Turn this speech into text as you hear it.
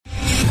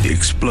The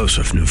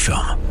explosive new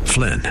film,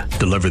 Flynn,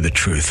 deliver the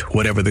truth,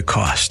 whatever the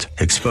cost,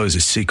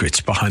 exposes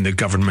secrets behind the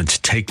government's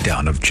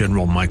takedown of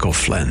General Michael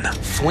Flynn.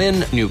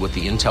 Flynn knew what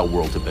the intel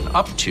world had been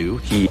up to.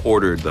 He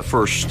ordered the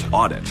first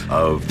audit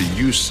of the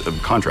use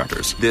of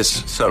contractors.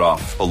 This set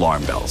off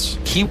alarm bells.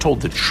 He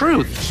told the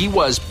truth. He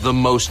was the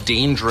most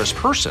dangerous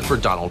person for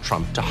Donald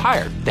Trump to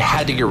hire. They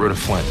had to get rid of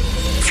Flynn.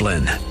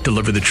 Flynn,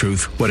 deliver the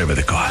truth, whatever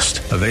the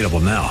cost. Available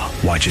now.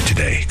 Watch it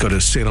today. Go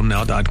to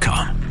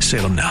salemnow.com.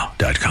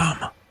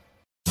 salemnow.com.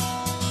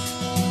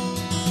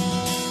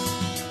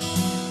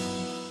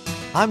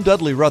 I'm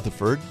Dudley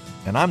Rutherford,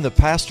 and I'm the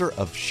pastor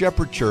of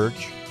Shepherd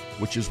Church,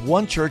 which is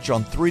one church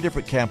on 3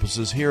 different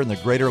campuses here in the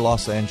greater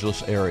Los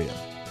Angeles area: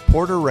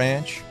 Porter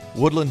Ranch,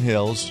 Woodland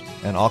Hills,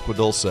 and Agua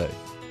Dulce.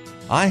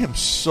 I am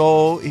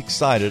so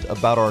excited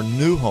about our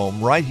new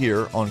home right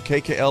here on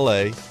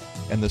KKLA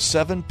and the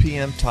 7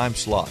 p.m. time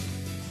slot.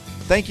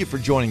 Thank you for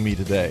joining me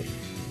today.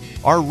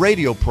 Our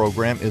radio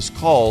program is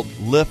called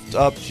Lift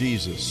Up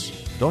Jesus.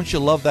 Don't you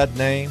love that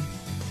name?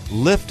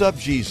 Lift Up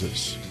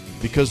Jesus,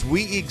 because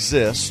we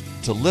exist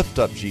to lift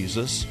up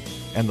Jesus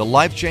and the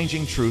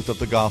life-changing truth of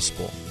the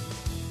gospel.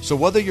 So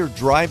whether you're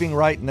driving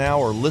right now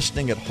or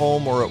listening at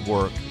home or at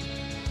work,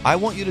 I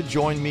want you to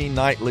join me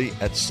nightly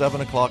at 7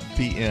 o'clock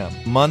p.m.,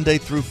 Monday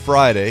through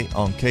Friday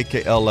on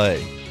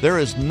KKLA. There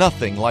is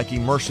nothing like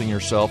immersing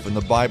yourself in the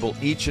Bible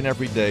each and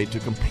every day to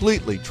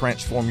completely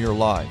transform your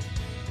life.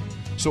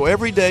 So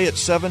every day at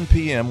 7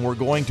 p.m., we're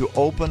going to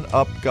open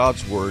up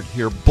God's Word,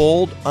 hear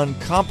bold,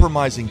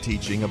 uncompromising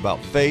teaching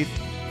about faith,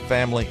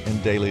 family,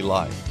 and daily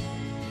life.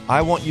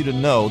 I want you to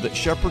know that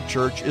Shepherd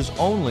Church is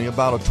only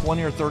about a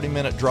 20 or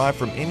 30-minute drive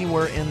from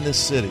anywhere in this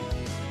city.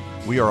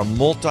 We are a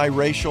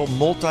multiracial,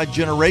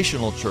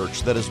 multi-generational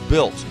church that is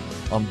built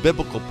on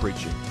biblical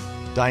preaching,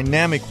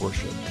 dynamic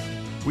worship.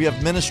 We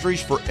have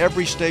ministries for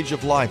every stage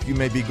of life you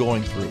may be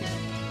going through.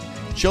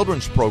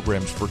 Children's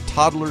programs for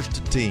toddlers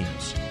to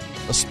teens,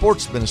 a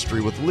sports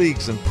ministry with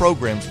leagues and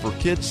programs for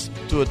kids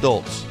to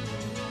adults,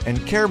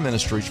 and care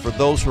ministries for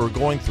those who are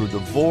going through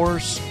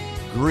divorce,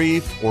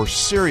 grief, or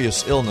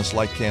serious illness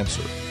like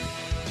cancer.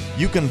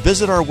 You can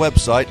visit our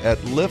website at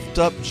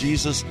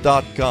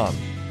liftupjesus.com.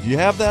 Do you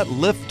have that?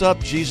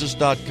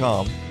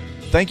 liftupjesus.com.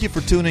 Thank you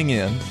for tuning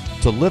in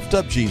to Lift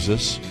Up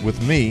Jesus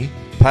with me,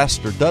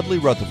 Pastor Dudley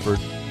Rutherford.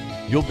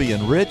 You'll be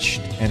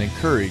enriched and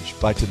encouraged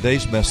by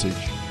today's message.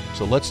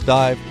 So let's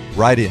dive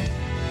right in.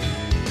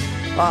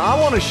 I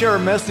want to share a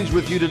message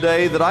with you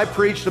today that I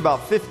preached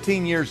about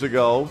 15 years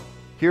ago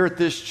here at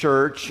this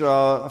church.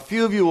 A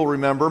few of you will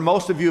remember.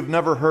 Most of you have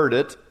never heard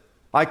it.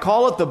 I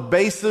call it the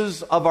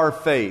bases of our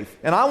faith.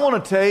 And I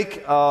want to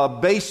take a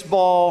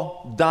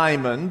baseball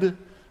diamond.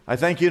 I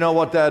think you know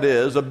what that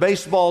is, a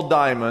baseball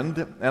diamond.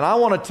 And I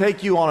want to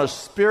take you on a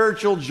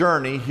spiritual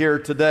journey here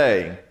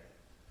today.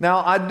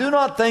 Now, I do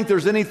not think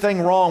there's anything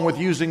wrong with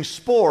using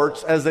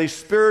sports as a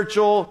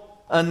spiritual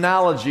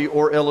analogy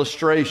or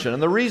illustration.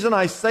 And the reason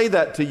I say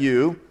that to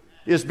you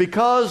is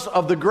because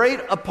of the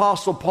great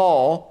Apostle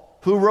Paul,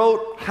 who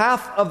wrote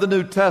half of the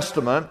New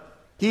Testament.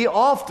 He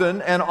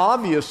often and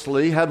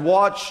obviously had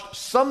watched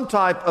some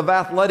type of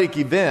athletic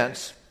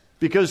events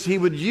because he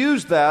would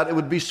use that. It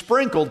would be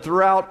sprinkled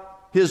throughout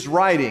his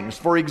writings.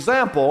 For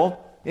example,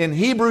 in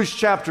Hebrews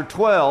chapter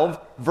 12,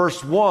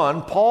 verse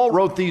 1, Paul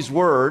wrote these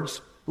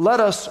words, "Let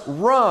us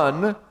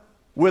run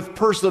with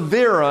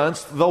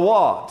perseverance the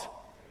what?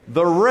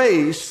 The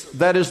race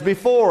that is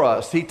before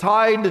us." He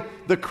tied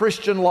the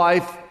Christian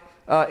life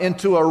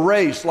into a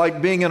race,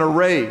 like being in a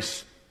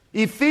race.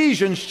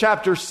 Ephesians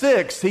chapter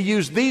 6, he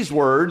used these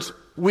words,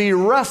 "We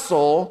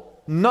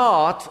wrestle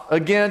not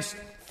against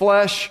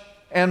flesh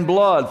and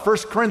blood."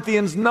 1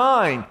 Corinthians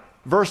 9,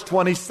 verse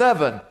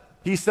 27,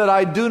 he said,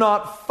 "I do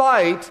not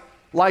fight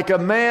like a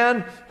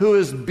man who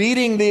is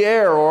beating the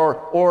air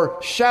or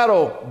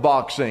shadow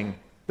boxing."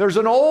 There's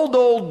an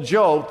old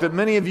joke that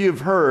many of you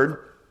have heard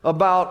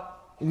about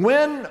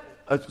when,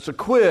 it's a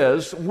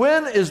quiz,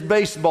 when is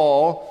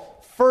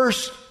baseball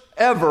first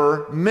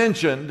ever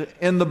mentioned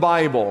in the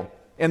Bible?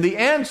 And the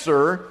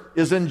answer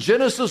is in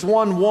Genesis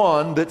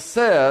 1:1 that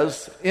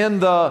says,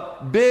 in the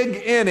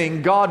big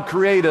inning, God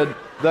created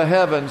the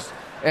heavens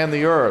and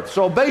the earth.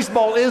 So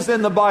baseball is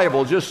in the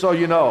Bible, just so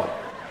you know.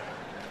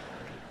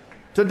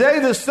 Today,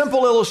 this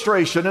simple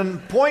illustration,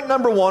 and point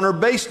number 1, or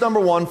base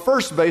number 1,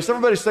 first base,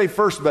 everybody say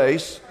first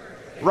base.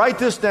 Write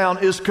this down,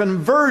 is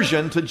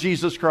conversion to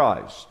Jesus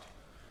Christ.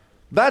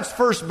 That's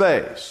first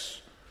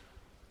base.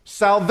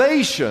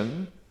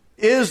 Salvation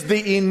is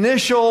the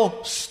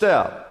initial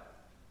step.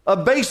 A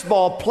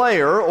baseball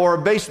player or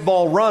a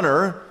baseball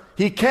runner,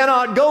 he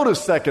cannot go to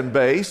second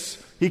base.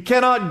 He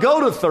cannot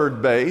go to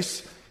third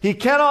base. He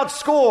cannot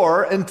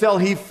score until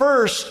he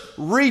first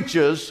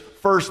reaches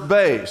first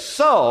base.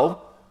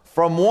 So,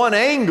 from one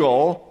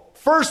angle,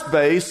 first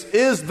base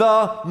is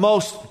the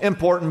most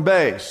important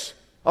base.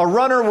 A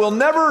runner will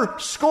never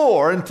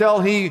score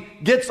until he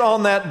gets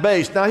on that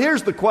base. Now,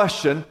 here's the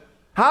question.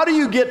 How do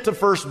you get to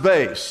first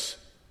base?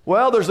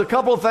 Well, there's a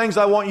couple of things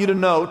I want you to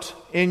note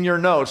in your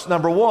notes.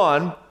 Number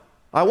 1,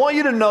 I want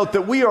you to note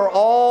that we are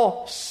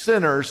all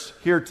sinners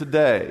here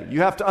today.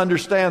 You have to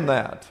understand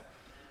that.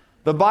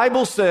 The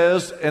Bible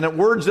says, and it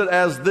words it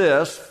as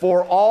this,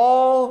 for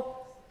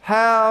all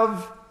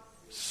have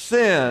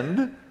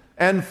sinned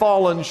and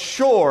fallen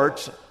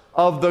short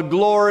of the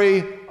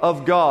glory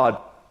of God.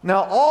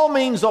 Now, all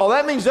means all.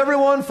 That means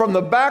everyone from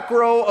the back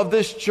row of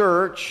this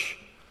church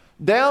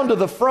down to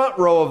the front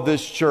row of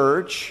this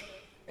church,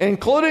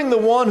 including the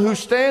one who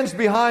stands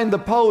behind the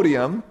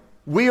podium.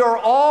 We are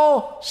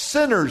all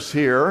sinners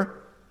here.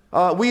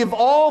 We have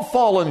all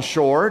fallen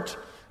short.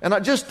 And I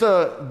just do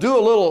a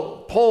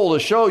little poll to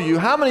show you,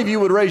 how many of you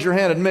would raise your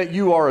hand and admit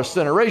you are a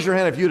sinner? Raise your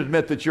hand if you'd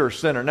admit that you're a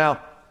sinner.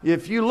 Now,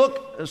 if you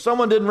look,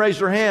 someone didn't raise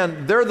their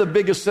hand, they're the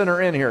biggest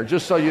sinner in here,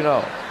 just so you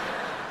know.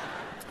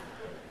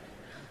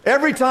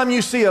 Every time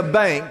you see a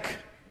bank,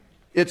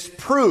 it's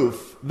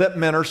proof that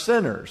men are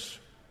sinners.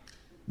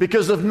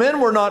 Because if men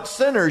were not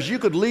sinners, you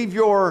could leave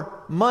your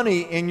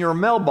money in your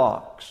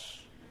mailbox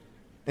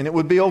and it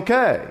would be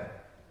okay.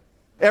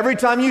 Every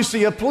time you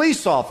see a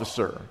police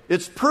officer,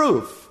 it's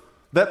proof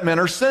that men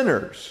are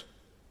sinners.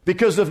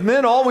 Because if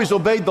men always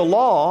obeyed the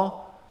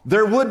law,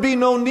 there would be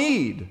no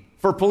need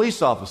for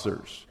police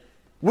officers.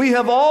 We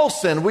have all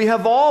sinned. We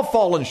have all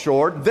fallen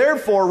short.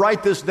 Therefore,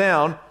 write this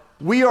down.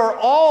 We are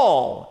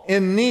all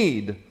in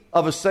need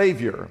of a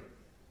Savior.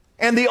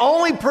 And the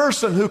only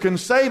person who can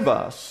save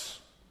us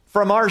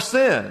from our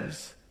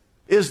sins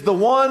is the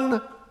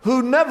one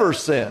who never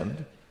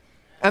sinned.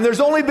 And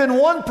there's only been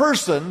one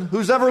person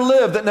who's ever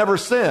lived that never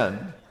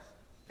sinned.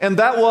 And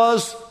that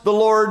was the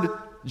Lord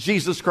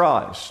Jesus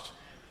Christ.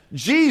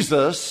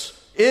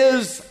 Jesus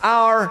is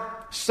our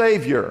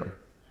Savior.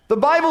 The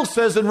Bible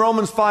says in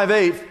Romans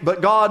 5:8,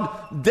 but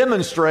God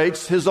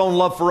demonstrates His own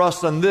love for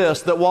us in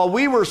this, that while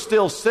we were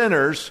still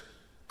sinners,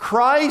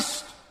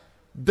 Christ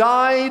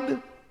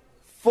died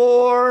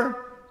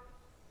for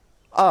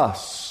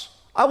us.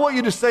 I want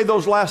you to say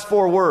those last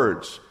four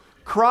words.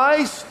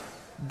 Christ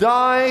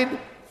died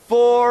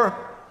for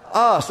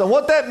us. And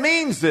what that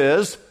means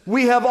is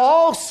we have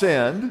all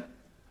sinned.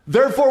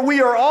 Therefore,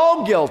 we are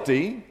all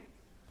guilty.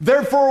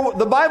 Therefore,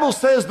 the Bible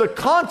says the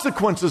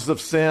consequences of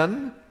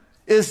sin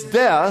is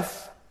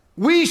death.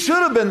 We should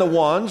have been the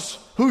ones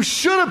who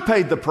should have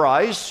paid the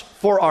price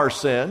for our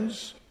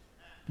sins.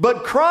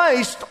 But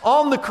Christ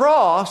on the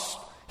cross,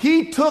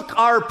 He took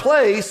our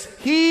place.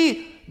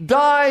 He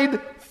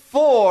died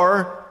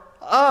for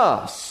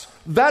us.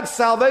 That's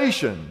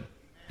salvation.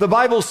 The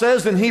Bible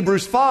says in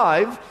Hebrews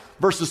 5,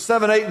 verses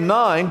 7, 8, and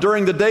 9,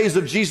 during the days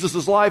of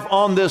Jesus' life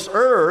on this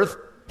earth,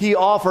 He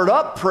offered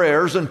up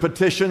prayers and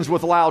petitions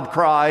with loud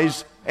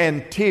cries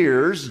and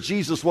tears.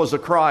 Jesus was a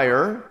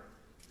crier.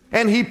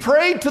 And He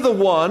prayed to the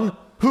one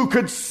who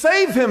could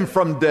save Him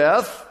from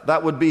death.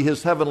 That would be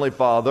His heavenly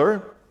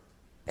Father.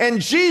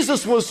 And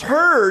Jesus was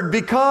heard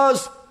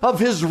because of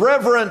His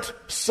reverent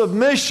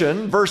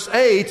submission. Verse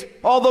 8,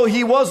 although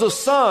He was a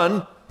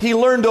son, He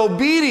learned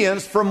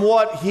obedience from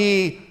what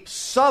He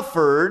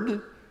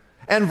suffered.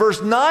 And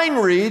verse 9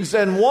 reads,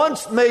 and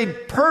once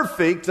made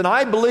perfect, and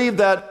I believe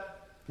that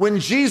when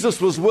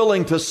Jesus was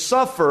willing to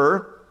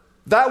suffer,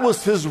 that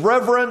was His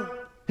reverent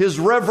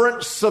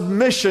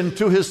submission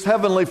to His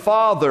heavenly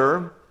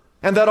Father,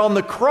 and that on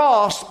the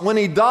cross, when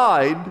He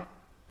died,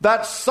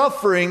 that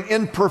suffering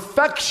in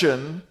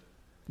perfection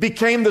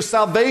became the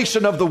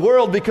salvation of the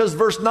world, because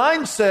verse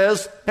 9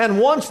 says, and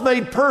once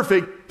made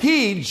perfect,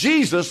 He,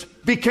 Jesus,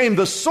 became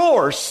the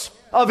source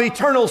of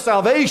eternal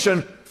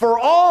salvation for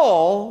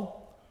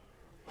all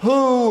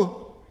who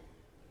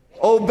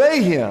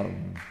obey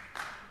Him.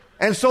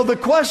 And so the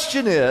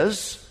question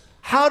is,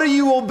 how do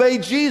you obey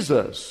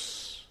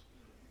Jesus?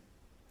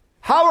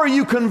 How are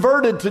you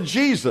converted to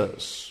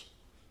Jesus?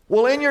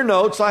 Well, in your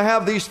notes, I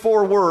have these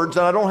four words,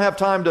 and I don't have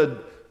time to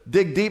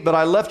dig deep, but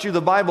I left you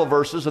the Bible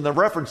verses and the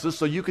references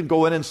so you can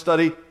go in and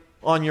study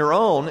on your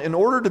own. In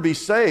order to be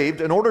saved,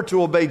 in order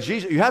to obey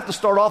Jesus, you have to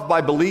start off by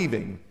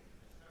believing.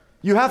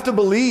 You have to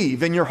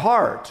believe in your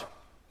heart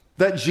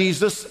that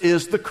Jesus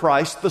is the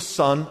Christ, the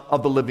Son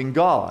of the living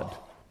God.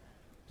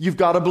 You've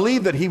got to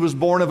believe that He was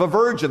born of a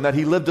virgin, that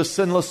He lived a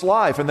sinless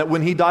life, and that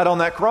when He died on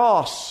that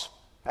cross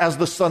as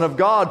the Son of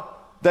God,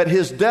 that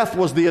His death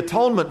was the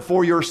atonement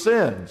for your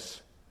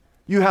sins.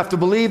 You have to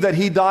believe that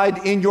He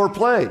died in your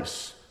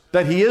place,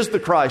 that He is the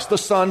Christ, the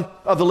Son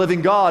of the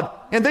living God.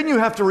 And then you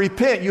have to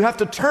repent. You have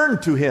to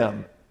turn to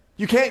Him.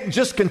 You can't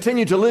just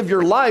continue to live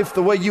your life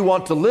the way you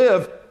want to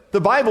live. The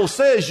Bible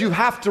says you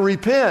have to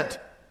repent.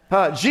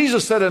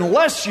 Jesus said,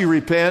 unless you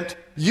repent,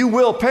 you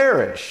will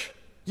perish.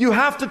 You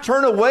have to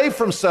turn away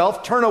from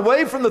self, turn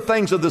away from the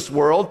things of this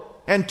world,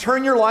 and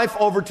turn your life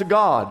over to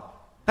God.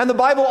 And the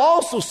Bible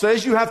also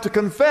says you have to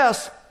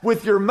confess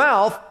with your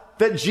mouth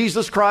that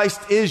Jesus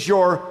Christ is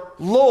your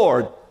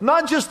Lord.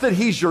 Not just that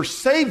He's your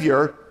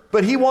Savior,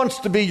 but He wants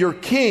to be your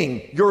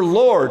King, your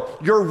Lord,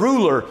 your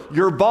ruler,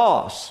 your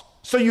boss.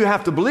 So you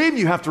have to believe,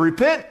 you have to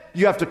repent,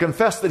 you have to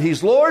confess that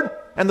He's Lord.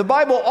 And the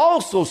Bible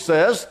also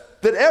says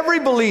that every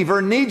believer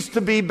needs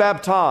to be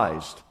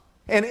baptized.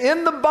 And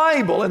in the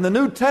Bible, in the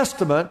New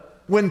Testament,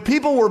 when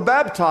people were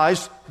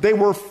baptized, they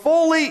were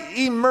fully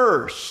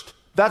immersed.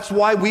 That's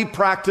why we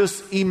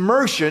practice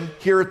immersion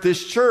here at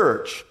this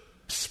church.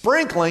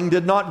 Sprinkling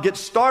did not get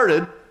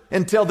started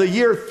until the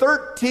year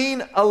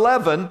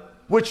 1311,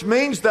 which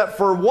means that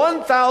for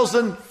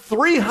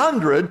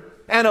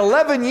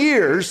 1,311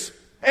 years,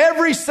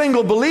 every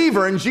single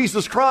believer in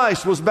Jesus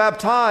Christ was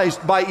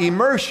baptized by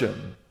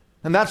immersion.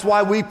 And that's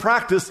why we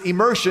practice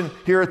immersion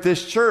here at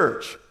this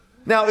church.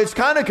 Now, it's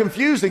kind of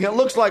confusing. It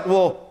looks like,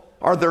 well,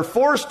 are there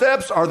 4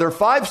 steps? Are there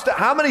 5 steps?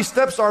 How many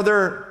steps are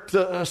there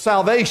to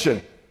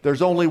salvation?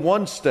 There's only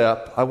one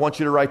step. I want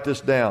you to write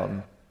this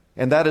down.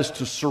 And that is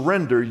to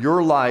surrender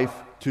your life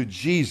to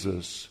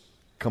Jesus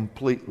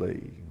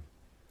completely.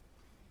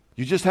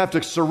 You just have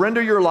to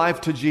surrender your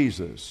life to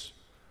Jesus.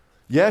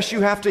 Yes,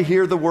 you have to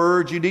hear the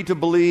words. You need to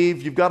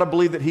believe. You've got to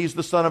believe that He's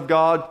the Son of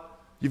God.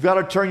 You've got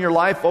to turn your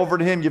life over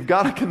to Him. You've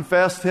got to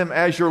confess Him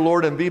as your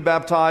Lord and be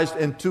baptized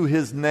into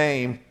His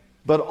name.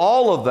 But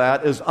all of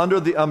that is under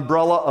the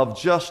umbrella of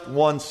just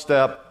one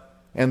step,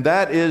 and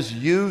that is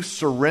you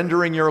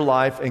surrendering your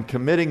life and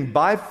committing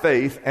by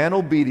faith and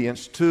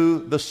obedience to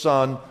the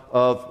Son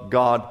of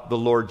God, the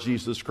Lord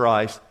Jesus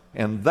Christ.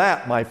 And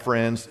that, my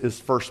friends, is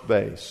first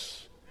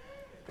base.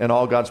 And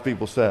all God's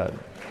people said,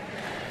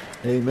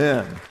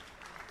 Amen.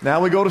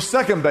 Now we go to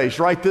second base.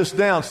 Write this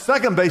down.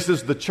 Second base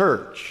is the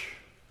church.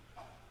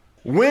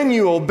 When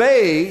you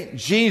obey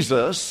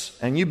Jesus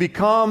and you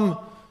become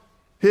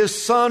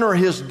His son or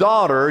His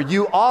daughter,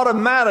 you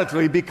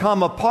automatically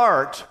become a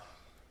part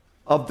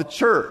of the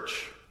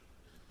church.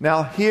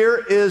 Now, here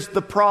is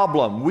the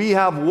problem. We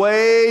have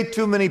way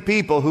too many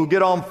people who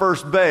get on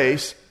first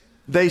base.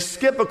 They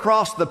skip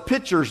across the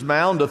pitcher's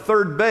mound to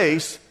third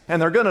base,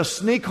 and they're going to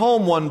sneak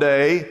home one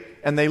day,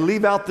 and they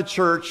leave out the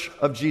church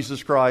of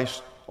Jesus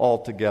Christ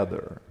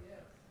altogether.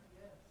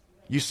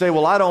 You say,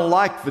 well, I don't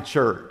like the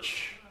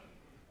church.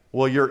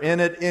 Well, you're in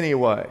it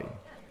anyway.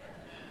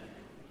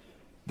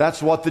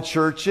 That's what the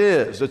church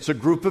is. It's a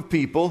group of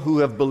people who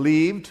have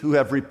believed, who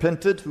have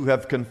repented, who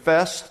have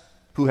confessed,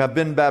 who have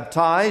been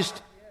baptized,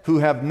 who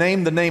have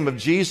named the name of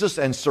Jesus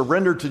and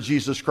surrendered to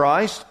Jesus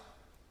Christ.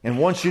 And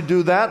once you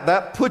do that,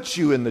 that puts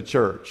you in the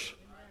church.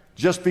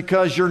 Just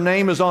because your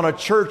name is on a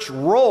church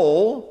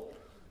roll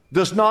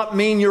does not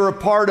mean you're a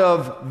part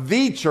of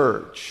the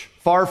church.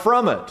 Far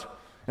from it.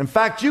 In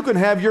fact, you can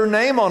have your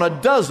name on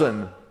a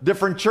dozen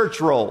different church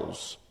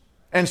rolls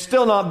and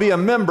still not be a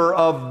member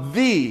of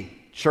the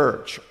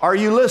church. Are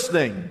you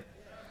listening?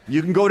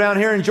 You can go down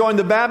here and join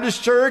the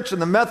Baptist church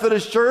and the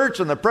Methodist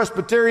church and the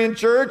Presbyterian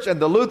church and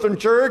the Lutheran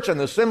church and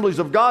the Assemblies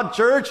of God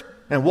church.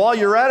 And while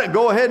you're at it,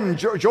 go ahead and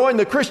join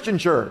the Christian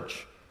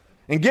church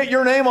and get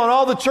your name on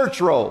all the church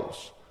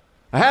rolls.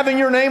 Having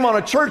your name on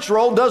a church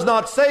roll does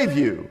not save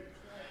you.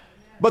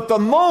 But the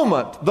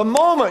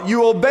moment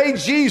you obey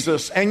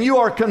Jesus and you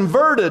are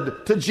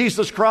converted to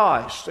Jesus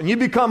Christ and you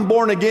become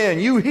born again,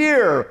 you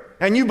hear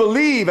and you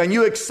believe and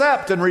you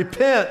accept and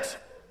repent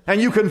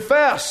and you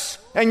confess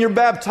and you're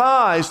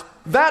baptized,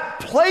 that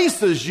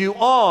places you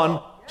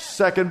on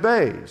second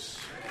base.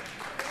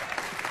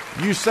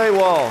 You say,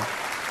 well,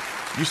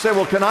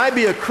 can I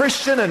be a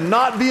Christian and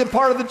not be a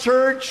part of the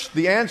church?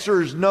 The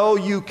answer is no,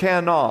 you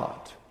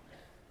cannot.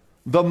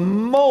 The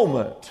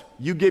moment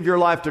you give your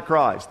life to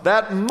Christ,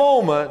 that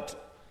moment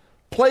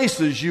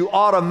places you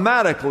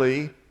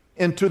automatically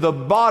into the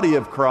body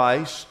of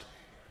Christ,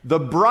 the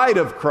bride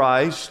of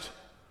Christ,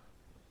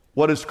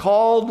 what is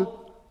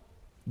called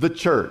the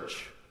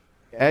church.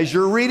 As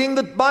you're reading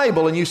the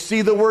Bible and you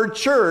see the word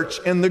church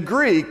in the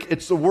Greek,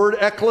 it's the word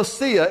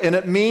ecclesia, and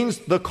it means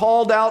the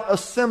called out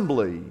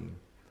assembly.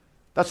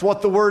 That's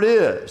what the word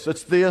is.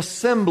 It's the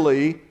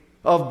assembly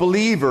of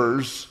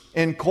believers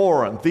in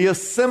Corinth, the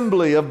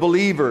assembly of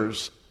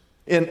believers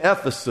in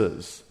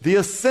Ephesus, the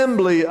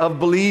assembly of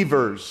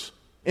believers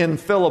in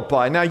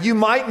Philippi. Now, you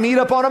might meet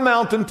up on a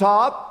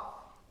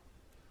mountaintop.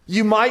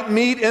 You might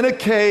meet in a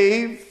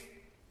cave.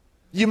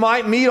 You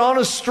might meet on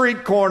a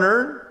street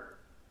corner.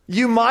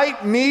 You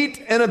might meet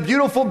in a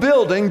beautiful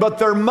building, but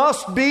there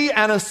must be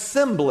an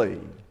assembly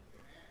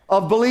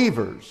of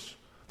believers.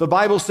 The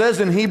Bible says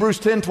in Hebrews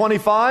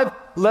 10:25,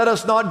 let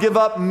us not give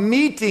up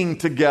meeting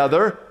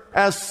together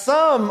as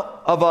some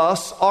of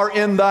us are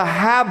in the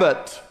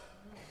habit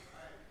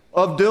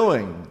of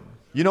doing.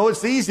 You know,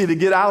 it's easy to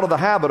get out of the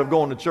habit of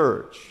going to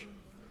church.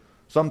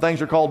 Some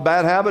things are called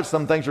bad habits.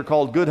 Some things are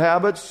called good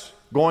habits.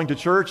 Going to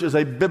church is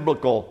a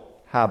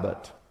biblical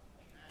habit.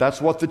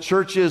 That's what the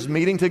church is,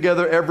 meeting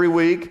together every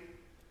week.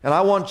 And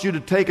I want you to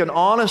take an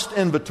honest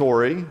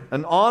inventory.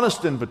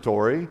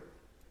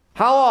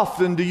 How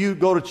often do you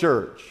go to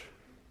church?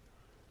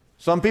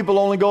 Some people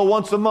only go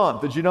once a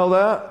month. Did you know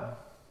that?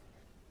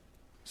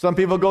 Some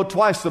people go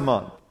twice a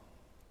month,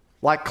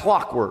 like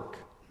clockwork.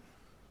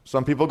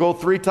 Some people go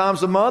 3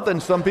 times a month,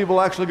 and some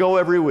people actually go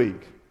every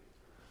week.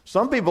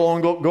 Some people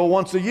only go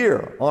once a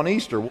year on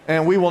Easter,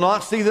 and we will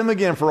not see them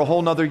again for a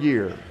whole nother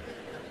year.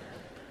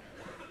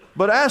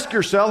 But ask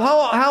yourself,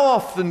 how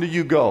often do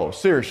you go?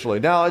 Seriously.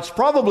 Now, it's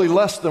probably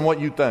less than what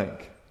you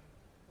think.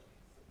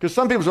 Because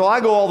some people say, well,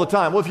 I go all the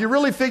time. Well, if you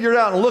really figure it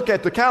out and look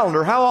at the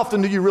calendar, how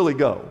often do you really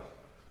go?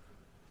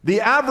 The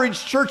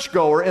average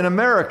churchgoer in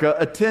America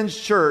attends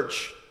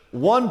church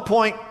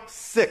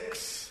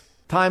 1.6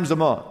 times a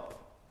month.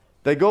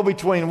 They go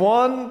between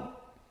 1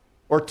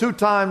 or 2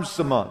 times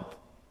a month.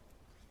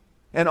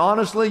 And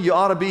honestly, you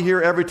ought to be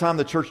here every time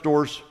the church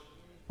doors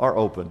are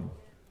open.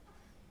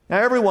 Now,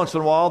 every once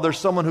in a while, there's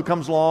someone who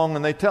comes along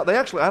and they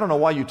actually, I don't know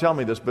why you tell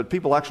me this, but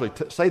people actually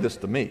say this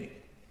to me.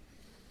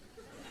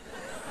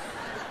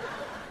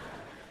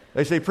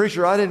 They say,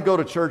 preacher, I didn't go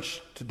to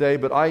church today,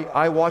 but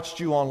I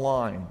watched you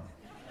online.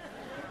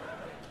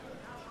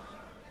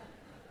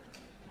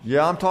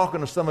 Yeah, I'm talking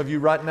to some of you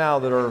right now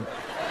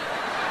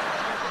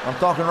I'm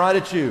talking right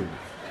at you.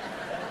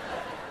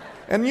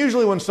 And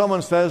usually when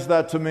someone says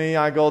that to me,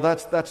 I go,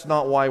 that's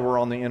not why we're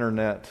on the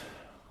internet.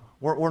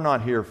 We're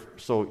not here,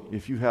 so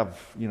if you have,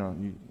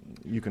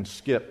 you can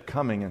skip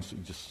coming and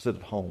just sit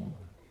at home.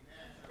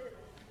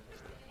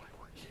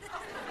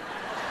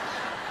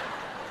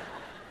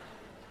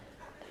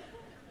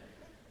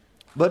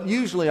 But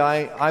usually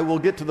I will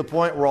get to the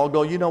point where I'll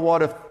go, you know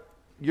what, if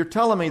you're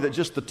telling me that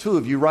just the two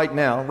of you right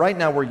now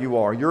where you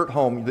are, you're at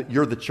home, that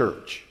you're the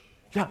church.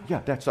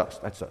 Yeah, that's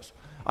us.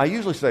 I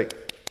usually say,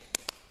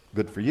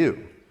 good for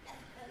you.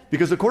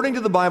 Because according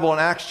to the Bible in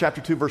Acts chapter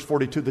 2, verse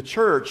 42, the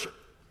church,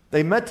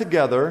 they met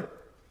together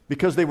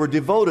because they were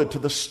devoted to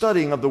the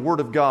studying of the Word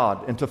of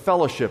God and to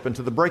fellowship and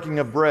to the breaking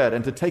of bread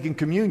and to taking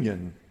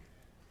communion,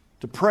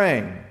 to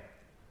praying.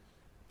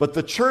 But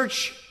the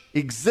church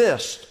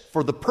exists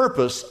for the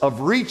purpose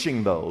of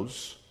reaching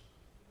those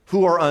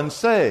who are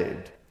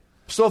unsaved.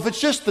 So if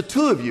it's just the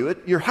two of you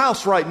at your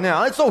house right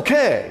now, it's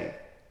okay.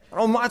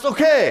 It's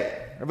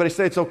okay. Everybody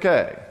say it's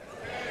okay.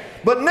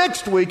 But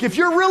next week, if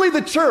you're really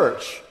the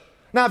church,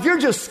 now if you're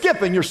just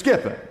skipping, you're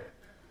skipping.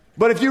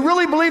 But if you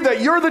really believe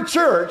that you're the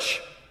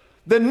church,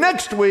 then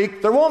next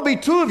week, there won't be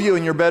 2 of you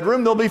in your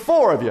bedroom, there'll be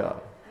 4 of you.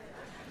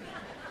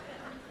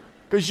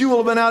 Because you will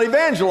have been out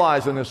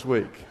evangelizing this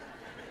week.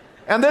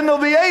 And then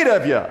there'll be 8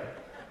 of you.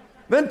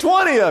 Then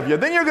 20 of you.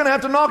 Then you're going to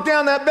have to knock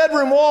down that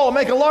bedroom wall and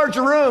make a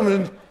larger room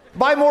and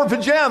buy more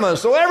pajamas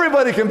so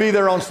everybody can be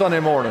there on Sunday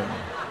morning.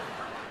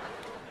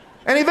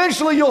 And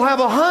eventually you'll have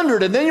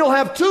 100, and then you'll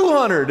have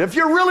 200 if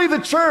you're really the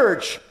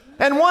church.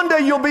 And one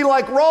day you'll be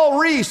like Raul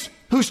Reese,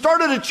 who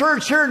started a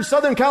church here in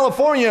Southern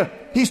California.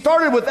 He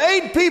started with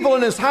 8 people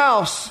in his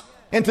house,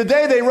 and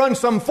today they run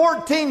some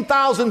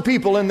 14,000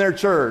 people in their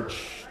church.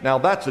 Now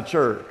that's a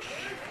church.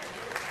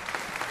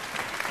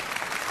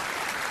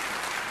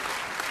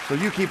 So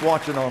you keep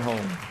watching on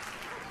home.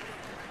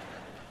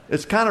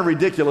 It's kind of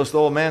ridiculous,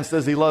 though. A man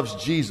says he loves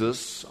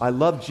Jesus. I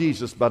love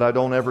Jesus, but I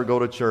don't ever go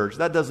to church.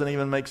 That doesn't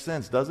even make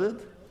sense, does it?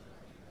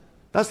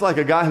 That's like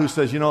a guy who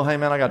says, hey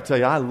man, I got to tell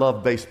you, I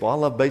love baseball. I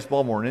love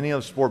baseball more than any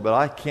other sport, but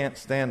I can't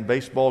stand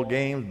baseball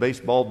games,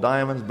 baseball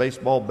diamonds,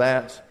 baseball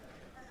bats,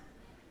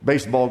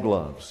 baseball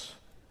gloves.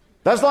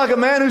 That's like a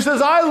man who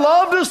says, I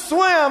love to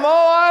swim.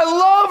 Oh,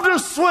 I love to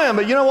swim.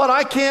 But you know what?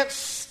 I can't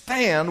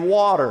stand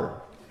water.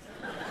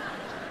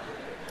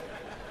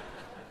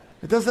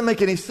 It doesn't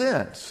make any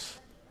sense.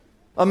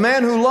 A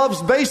man who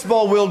loves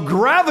baseball will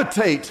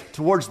gravitate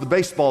towards the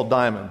baseball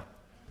diamond.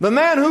 The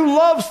man who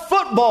loves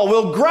football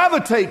will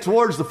gravitate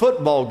towards the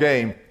football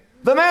game.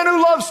 The man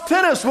who loves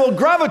tennis will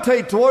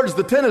gravitate towards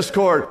the tennis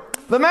court.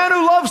 The man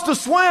who loves to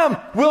swim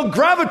will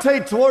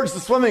gravitate towards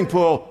the swimming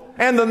pool.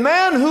 And the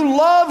man who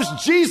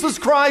loves Jesus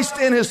Christ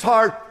in his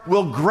heart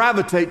will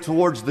gravitate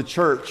towards the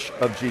church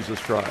of Jesus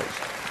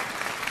Christ.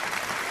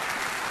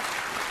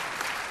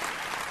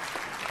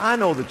 I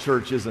know the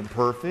church isn't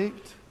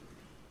perfect.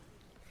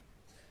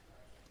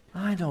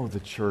 I know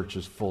the church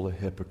is full of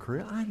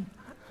hypocrites.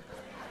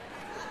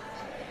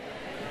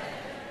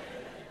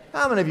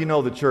 How many of you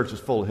know the church is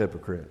full of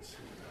hypocrites?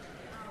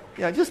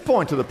 Yeah, just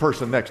point to the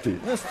person next to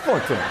you. Just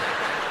point to them.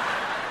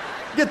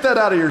 Get that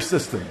out of your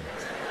system.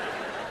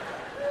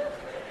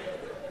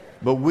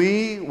 But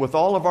we, with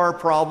all of our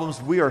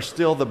problems, we are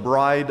still the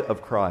bride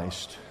of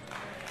Christ.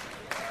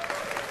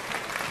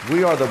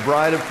 We are the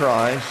bride of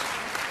Christ.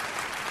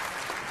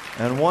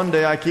 And one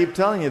day, I keep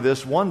telling you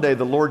this, one day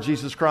the Lord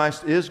Jesus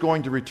Christ is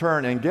going to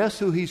return. And guess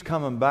who He's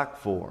coming back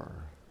for?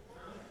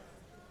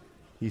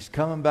 He's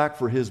coming back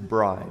for His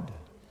bride.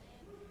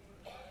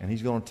 And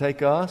He's going to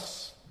take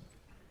us,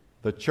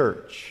 the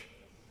church,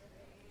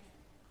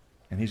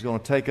 and He's going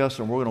to take us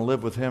and we're going to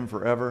live with Him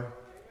forever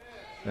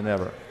and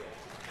ever.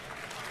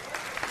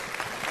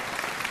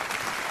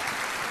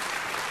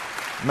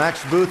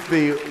 Max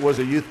Boothby was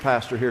a youth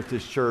pastor here at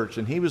this church,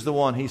 and he was the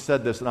one, he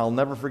said this, and I'll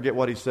never forget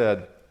what he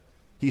said.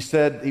 He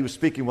said, he was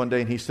speaking one day,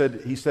 and he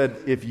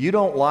said, if you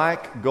don't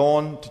like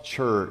going to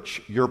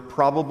church, you're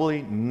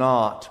probably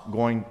not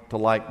going to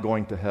like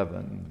going to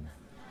heaven.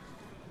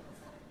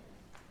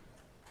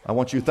 I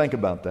want you to think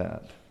about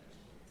that.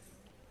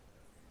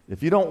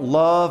 If you don't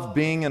love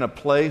being in a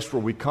place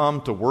where we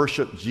come to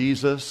worship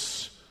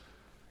Jesus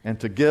and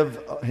to give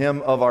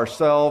Him of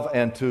ourselves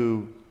and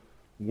to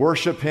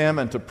worship Him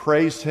and to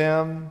praise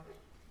Him,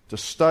 to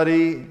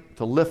study,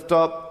 to lift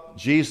up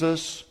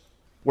Jesus,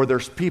 where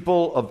there's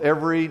people of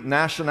every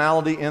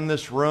nationality in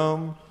this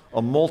room,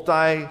 a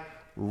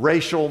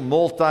multi-racial,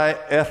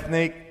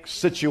 multi-ethnic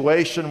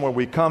situation where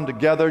we come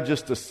together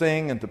just to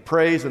sing and to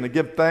praise and to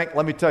give thanks.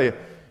 Let me tell you,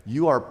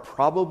 you are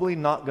probably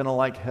not going to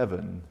like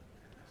heaven,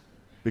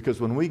 because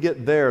when we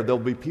get there, there'll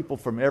be people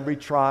from every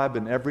tribe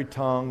and every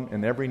tongue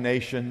and every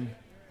nation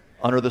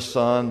under the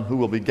sun who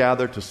will be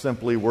gathered to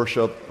simply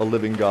worship a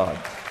living God.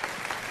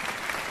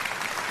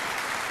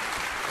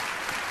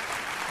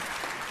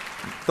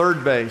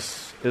 Third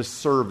base is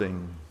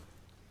serving.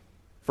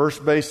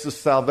 First base is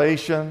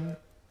salvation.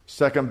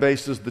 Second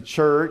base is the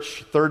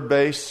church. Third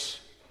base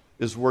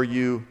is where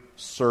you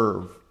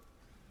serve.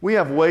 We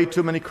have way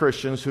too many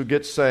Christians who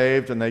get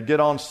saved and they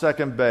get on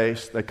second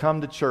base, they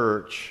come to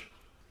church,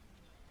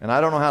 and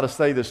I don't know how to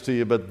say this to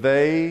you, but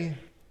they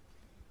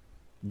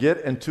get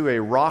into a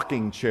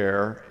rocking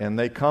chair and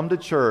they come to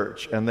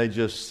church and they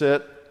just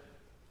sit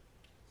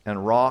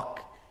and rock.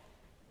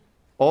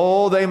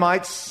 Oh, they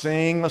might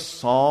sing a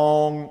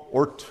song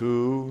or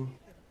two.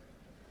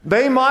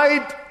 They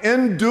might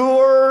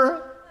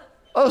endure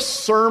a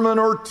sermon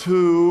or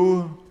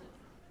two,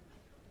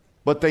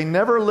 but they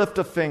never lift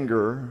a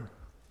finger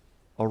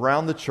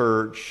around the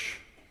church,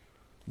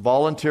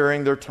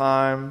 volunteering their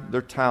time,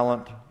 their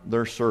talent,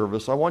 their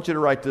service. I want you to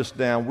write this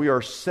down. We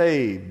are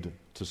saved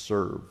to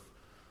serve.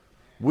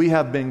 We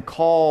have been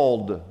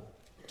called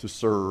to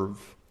serve,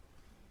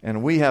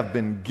 and we have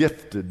been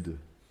gifted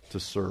to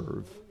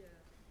serve.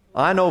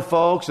 I know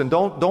folks, and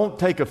don't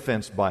take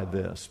offense by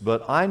this,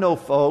 but I know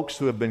folks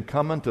who have been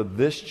coming to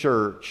this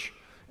church,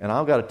 and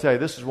I've got to tell you,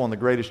 this is one of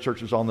the greatest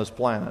churches on this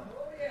planet.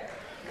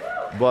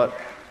 But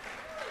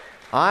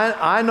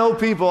I know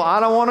people,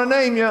 I don't want to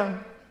name you,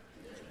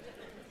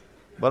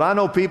 but I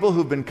know people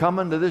who've been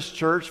coming to this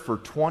church for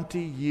 20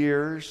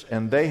 years,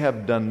 and they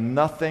have done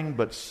nothing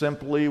but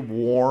simply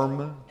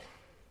warm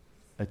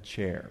a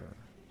chair.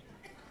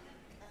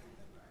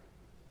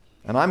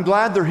 And I'm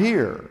glad they're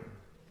here,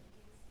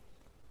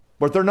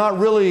 but they're not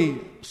really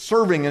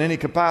serving in any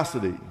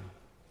capacity.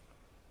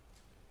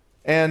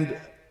 And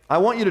I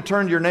want you to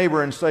turn to your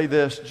neighbor and say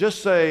this.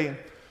 Just say,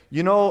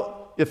 you know,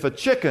 if a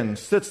chicken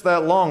sits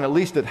that long, at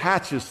least it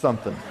hatches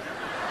something.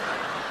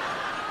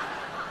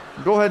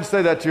 Go ahead and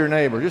say that to your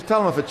neighbor. Just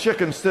tell them if a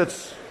chicken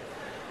sits,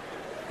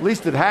 at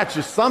least it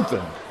hatches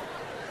something.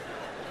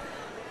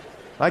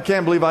 I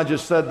can't believe I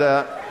just said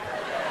that.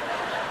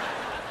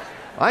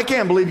 I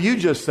can't believe you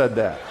just said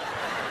that.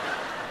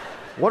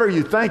 What are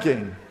you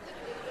thinking?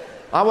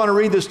 I want to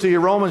read this to you.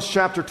 Romans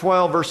chapter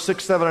 12, verse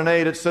 6, 7, and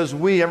 8. It says,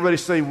 we, everybody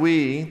say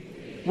we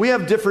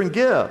have different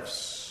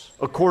gifts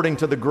according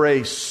to the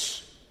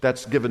grace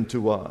that's given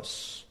to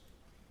us.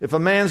 If a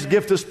man's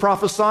gift is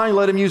prophesying,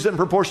 let him use it in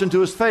proportion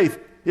to his faith.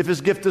 If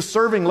his gift is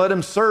serving, let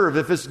him serve.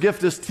 If his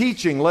gift is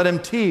teaching, let him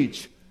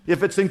teach.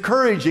 If it's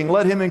encouraging,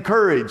 let him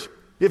encourage.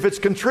 If it's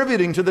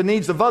contributing to the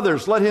needs of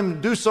others, let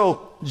him do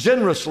so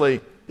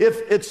generously.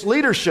 If it's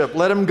leadership,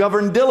 let him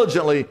govern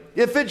diligently.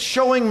 If it's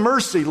showing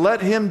mercy,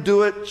 let him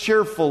do it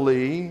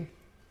cheerfully.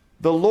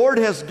 The Lord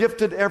has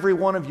gifted every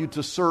one of you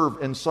to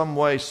serve in some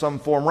way, some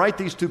form. Write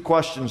these two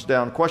questions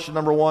down. Question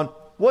number one,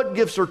 what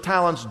gifts or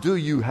talents do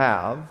you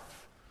have?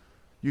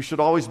 You should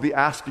always be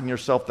asking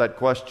yourself that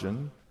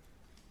question.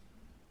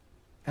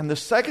 And the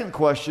second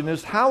question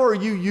is, how are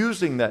you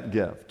using that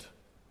gift?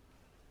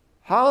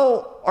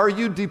 How are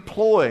you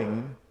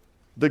deploying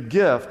the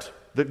gift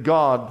that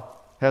God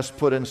has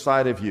put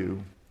inside of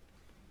you?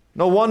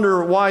 No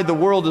wonder why the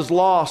world is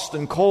lost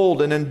and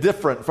cold and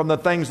indifferent from the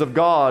things of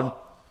God.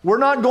 We're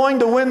not going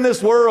to win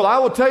this world. I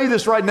will tell you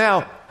this right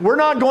now. We're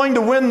not going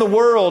to win the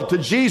world to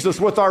Jesus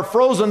with our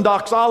frozen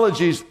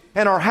doxologies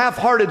and our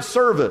half-hearted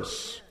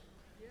service.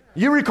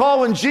 You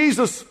recall when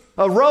Jesus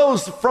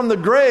arose from the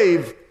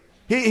grave,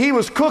 he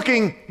was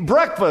cooking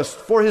breakfast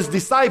for his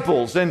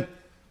disciples. And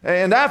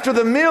after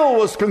the meal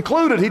was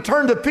concluded, he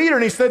turned to Peter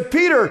and he said,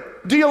 Peter,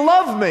 do you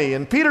love me?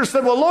 And Peter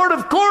said, well, Lord,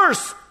 of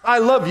course I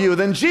love you.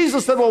 Then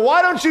Jesus said, well,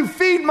 why don't you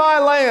feed my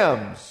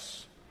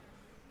lambs?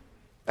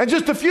 And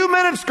just a few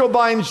minutes go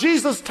by and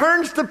Jesus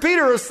turns to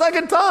Peter a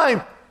second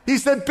time. He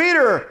said,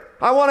 Peter,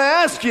 I want to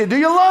ask you, do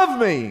you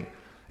love me?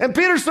 And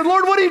Peter said,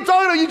 Lord, what are you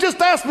talking about? You just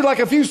asked me like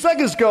a few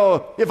seconds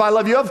ago if I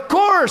love you. Of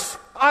course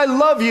I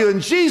love you.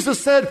 And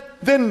Jesus said,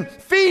 then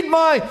feed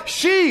my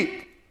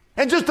sheep.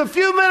 And just a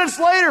few minutes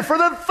later, for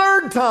the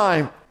third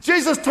time,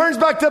 Jesus turns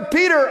back to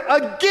Peter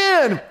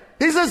again.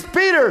 He says,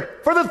 Peter,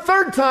 for the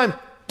third time,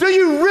 do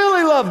you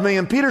really love me?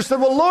 And Peter said,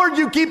 well, Lord,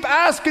 you keep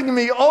asking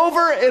me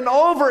over and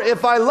over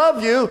if I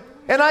love you.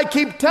 And I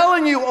keep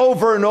telling you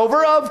over and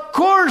over, of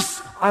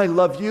course I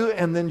love you.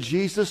 And then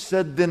Jesus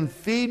said, then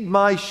feed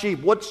my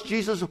sheep. Why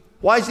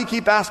does he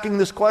keep asking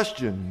this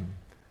question?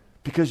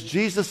 Because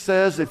Jesus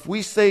says if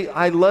we say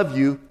I love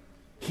you,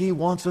 he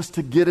wants us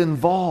to get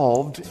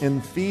involved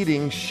in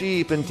feeding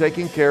sheep and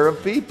taking care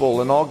of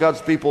people. And all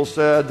God's people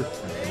said,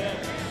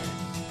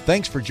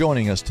 Thanks for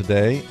joining us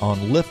today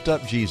on Lift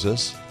Up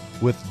Jesus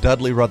with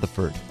Dudley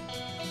Rutherford.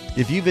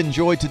 If you've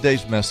enjoyed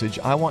today's message,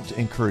 I want to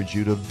encourage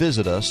you to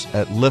visit us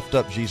at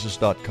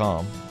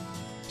liftupjesus.com.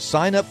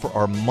 sign up for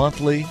our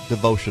monthly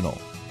devotional.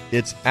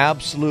 It's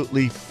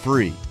absolutely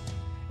free,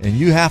 and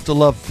you have to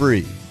love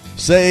free.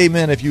 Say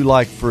amen if you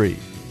like free.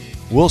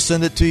 We'll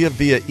send it to you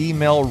via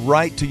email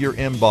right to your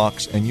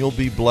inbox, and you'll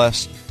be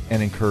blessed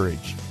and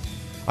encouraged.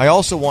 I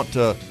also want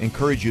to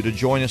encourage you to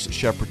join us at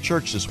Shepherd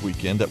Church this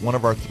weekend at one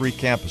of our 3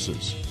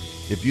 campuses.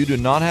 If you do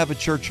not have a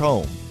church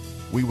home,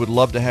 we would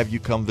love to have you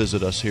come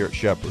visit us here at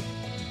Shepherd,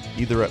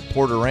 either at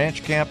Porter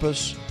Ranch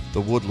campus,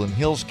 the Woodland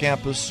Hills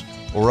campus,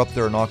 or up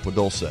there in Agua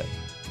Dulce.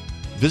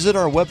 Visit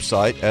our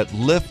website at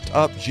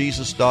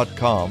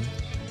liftupjesus.com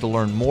to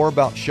learn more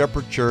about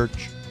Shepherd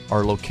Church,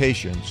 our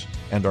locations,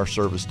 and our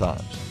service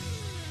times.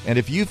 And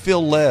if you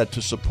feel led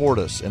to support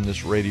us in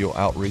this radio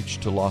outreach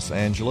to Los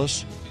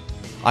Angeles,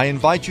 I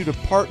invite you to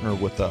partner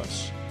with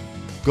us.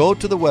 Go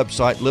to the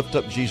website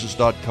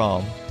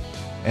liftupjesus.com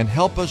and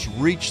help us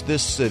reach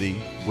this city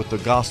with the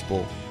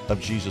gospel of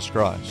Jesus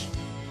Christ.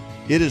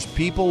 It is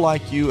people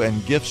like you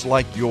and gifts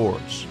like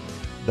yours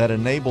that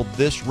enable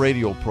this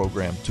radio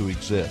program to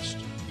exist.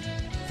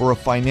 For a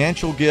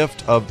financial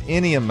gift of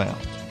any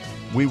amount,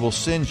 we will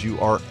send you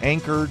our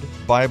Anchored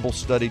Bible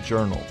Study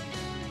Journal.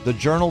 The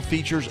journal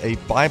features a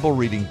Bible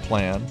reading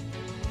plan,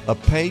 a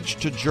page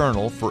to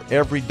journal for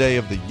every day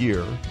of the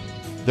year.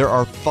 There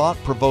are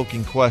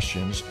thought-provoking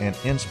questions and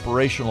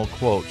inspirational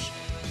quotes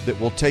that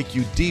will take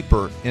you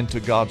deeper into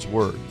God's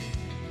Word.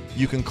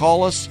 You can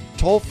call us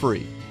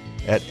toll-free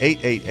at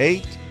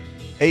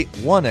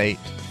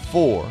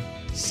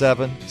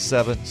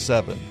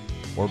 888-818-4777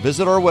 or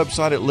visit our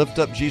website at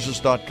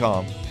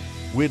liftupjesus.com.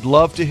 We'd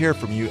love to hear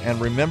from you, and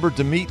remember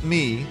to meet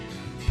me,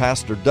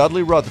 Pastor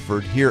Dudley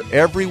Rutherford, here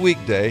every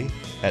weekday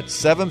at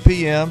 7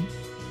 p.m.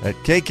 at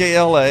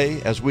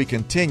KKLA as we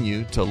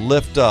continue to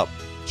lift up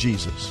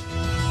Jesus.